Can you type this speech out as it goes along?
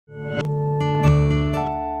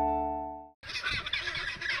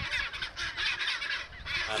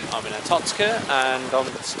Antarctica and I'm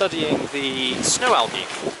studying the snow algae.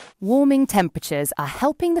 Warming temperatures are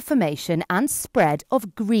helping the formation and spread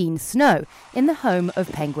of green snow in the home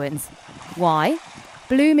of penguins. Why?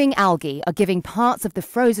 Blooming algae are giving parts of the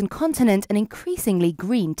frozen continent an increasingly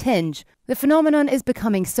green tinge. The phenomenon is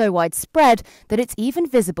becoming so widespread that it's even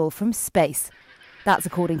visible from space. That's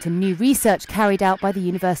according to new research carried out by the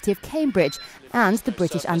University of Cambridge and the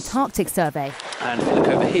British Antarctic Survey. And if you look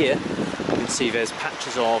over here, you can see there's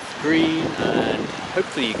patches of green and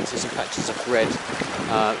hopefully you can see some patches of red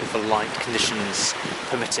if the light conditions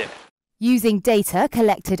permit it. Using data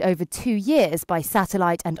collected over 2 years by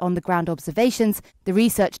satellite and on-the-ground observations, the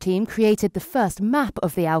research team created the first map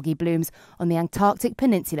of the algae blooms on the Antarctic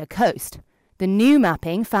Peninsula coast. The new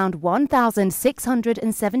mapping found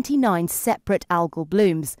 1,679 separate algal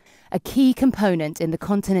blooms, a key component in the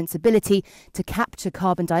continent's ability to capture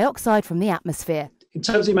carbon dioxide from the atmosphere. In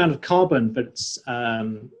terms of the amount of carbon that's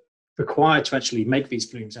required to actually make these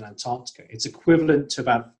blooms in Antarctica, it's equivalent to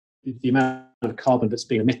about the amount of carbon that's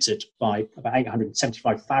being emitted by about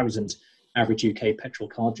 875,000 average UK petrol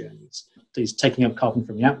car journeys. It's taking up carbon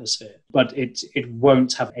from the atmosphere, but it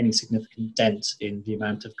won't have any significant dent in the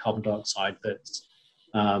amount of carbon dioxide that's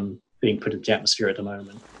being put into the atmosphere at the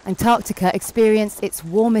moment. Antarctica experienced its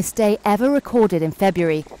warmest day ever recorded in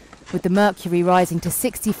February, with the mercury rising to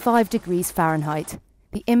 65 degrees Fahrenheit.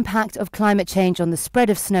 The impact of climate change on the spread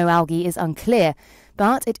of snow algae is unclear,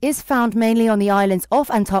 but it is found mainly on the islands off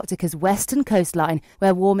Antarctica's western coastline,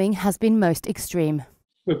 where warming has been most extreme.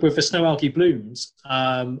 With the snow algae blooms,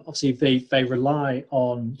 obviously they rely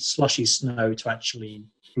on slushy snow to actually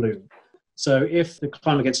bloom. So if the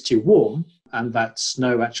climate gets too warm and that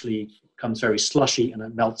snow actually becomes very slushy and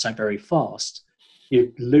it melts out very fast, you're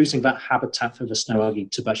losing that habitat for the snow algae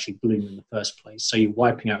to actually bloom in the first place. So you're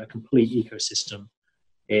wiping out a complete ecosystem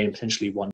in potentially one